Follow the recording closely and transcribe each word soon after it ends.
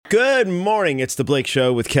Good morning. It's the Blake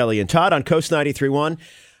Show with Kelly and Todd on Coast 93.1.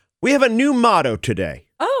 We have a new motto today.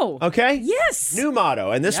 Oh. Okay? Yes. New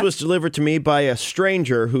motto. And this was delivered to me by a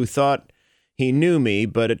stranger who thought he knew me,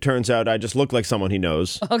 but it turns out I just look like someone he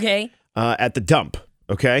knows. Okay. At the dump.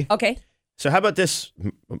 Okay? Okay. So how about this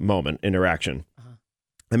interaction?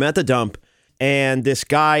 I'm at the dump, and this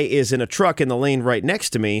guy is in a truck in the lane right next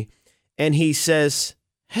to me, and he says,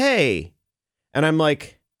 "Hey." And I'm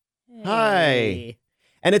like, "Hi." Hey.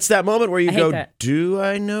 And it's that moment where you go, that. "Do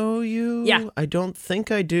I know you? Yeah. I don't think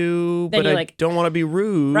I do, Then but you're I like, don't want to be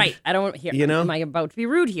rude." Right. I don't hear. You know? Am I about to be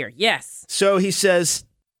rude here? Yes. So he says,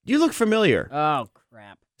 "You look familiar." Oh,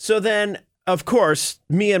 crap. So then, of course,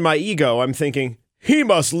 me and my ego, I'm thinking, he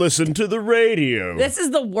must listen to the radio. This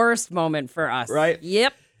is the worst moment for us. Right?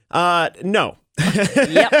 Yep. No.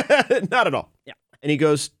 Yep. Not at all. Yeah. And he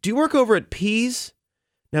goes, "Do you work over at Pease?"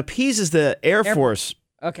 Now, Pease is the Air Force.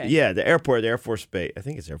 Okay. Yeah, the airport, the Air Force Base. I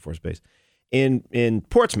think it's Air Force Base in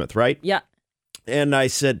Portsmouth, right? Yeah. And I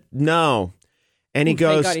said, "No." And he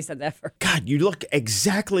goes, Thank God he said that first. "God, you look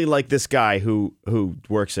exactly like this guy who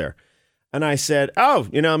works there." And I said, "Oh,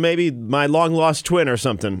 maybe my long-lost twin or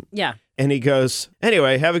something." Yeah. And he goes,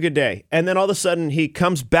 "Anyway, have a good day." And then all of a sudden, he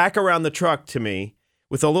comes back around the truck to me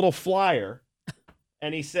with a little flyer.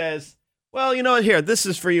 And he says, "Well, you know what? Here, this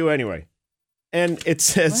is for you anyway." And it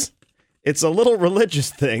says, it's a little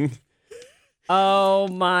religious thing. Oh,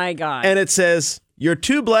 my God. And it says, "You're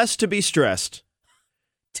too blessed to be stressed."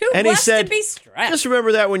 Too and blessed he said, to be stressed. "Just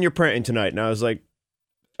remember that when you're praying tonight." And I was like,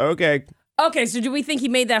 "Okay." Okay, so do we think he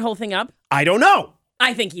made that whole thing up? I don't know.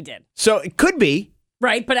 I think he did. So it could be.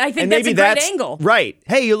 Right, but I think And that's maybe a great that's angle. Right.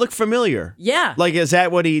 Hey, you look familiar. Yeah. Like, is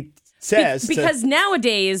that what he says? Because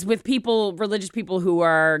nowadays, with religious people who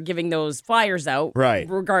are giving those flyers out, Right.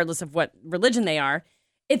 regardless of what religion they are,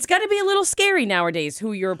 it's got to be a little scary nowadays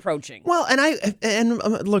who you're approaching. Well, and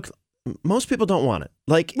look, most people don't want it.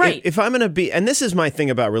 Like, Right. if I'm going to be, and this is my thing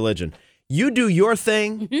about religion, you do your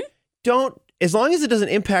thing. Mm-hmm. As long as it doesn't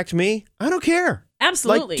impact me, I don't care.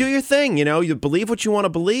 Absolutely. Like, do your thing. You believe what you want to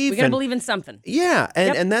believe. We got to believe in something. Yeah,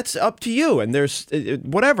 and that's up to you. And there's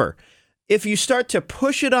whatever. If you start to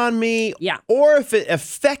push it on me, or if it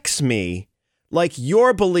affects me, like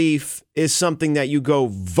your belief is something that you go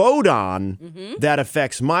vote on that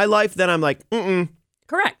affects my life, then I'm like,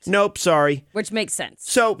 Correct. nope, sorry. Which makes sense.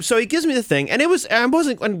 So he gives me the thing, and I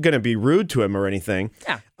wasn't going to be rude to him or anything.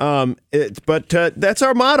 Yeah. But that's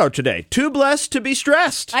our motto today: too blessed to be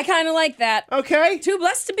stressed. I kind of like that. Okay. Too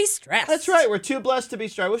blessed to be stressed. That's right. We're too blessed to be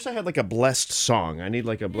stressed. I wish I had like a blessed song. I need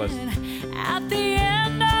like a blessed. At the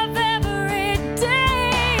end of every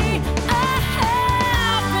day, I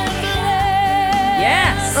have been blessed.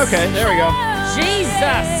 Yes. Okay, there we go.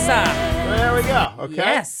 Jesus. There we go. Okay.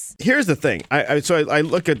 Yes. Here's the thing. So I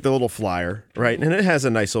look at the little flyer, right, and it has a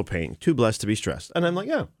nice little painting. Too blessed to be stressed, and I'm like,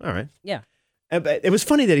 oh, all right. Yeah. But it was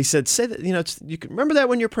funny that he said, "Say that you can remember that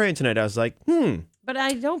when you're praying tonight." I was like, But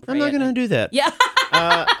I don't pray I'm not at going to night. do that. Yeah.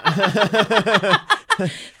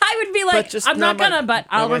 I would be like, just I'm not gonna, but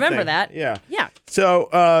I'll my remember thing. that. Yeah. Yeah.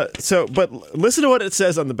 But listen to what it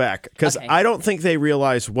says on the back, because Okay. I don't think they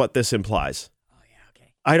realize what this implies. Oh, yeah,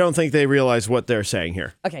 okay. I don't think they realize what they're saying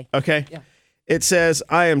here. Okay. Okay? Yeah. It says,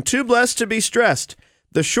 "I am too blessed to be stressed.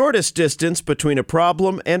 The shortest distance between a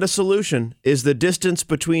problem and a solution is the distance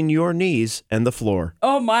between your knees and the floor."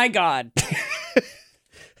 Oh, my God.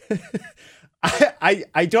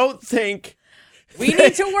 I don't think... We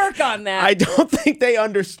need to work on that. I don't think they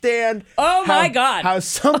understand Oh, my God. how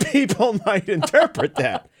some people might interpret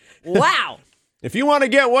that. Wow. If you want to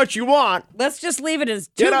get what you want, Let's just leave it as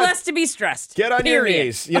too Get on- blessed to be stressed. get on your Period.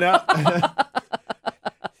 knees, You know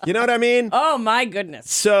what I mean? Oh, my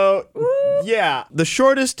goodness. So, yeah, the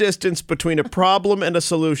shortest distance between a problem and a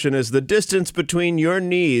solution is the distance between your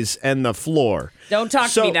knees and the floor. Don't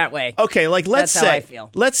talk to me that way. Okay, like let's That's how say I feel.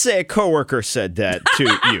 let's say a coworker said that to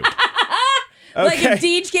you. Like if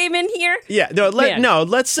Deej came in here? Yeah,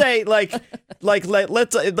 let's say let's like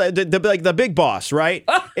the big boss, right?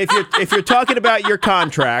 if you're talking about your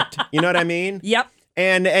contract, you know what I mean? Yep.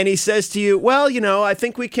 And he says to you, "Well, I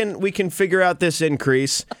think we can figure out this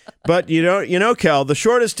increase, but Kel, the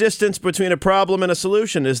shortest distance between a problem and a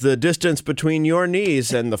solution is the distance between your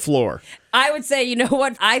knees and the floor." I would say, you know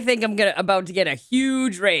what? I think I'm about to get a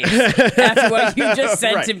huge raise after what you just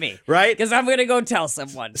said Right. to me. Right. Because I'm going to go tell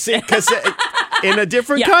someone. See, because in a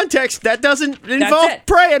different Yeah. context, that doesn't involve it.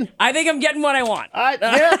 praying. I think I'm getting what I want.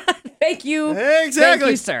 Yeah. Thank you. Exactly.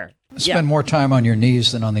 Thank you, sir. Spend more time on your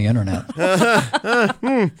knees than on the internet. Well,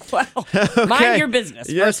 mind your business,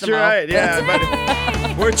 Yes, first of you're all. right. Yeah, but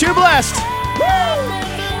we're too blessed.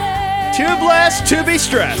 Too blessed to be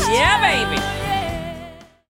stressed. Yeah, baby.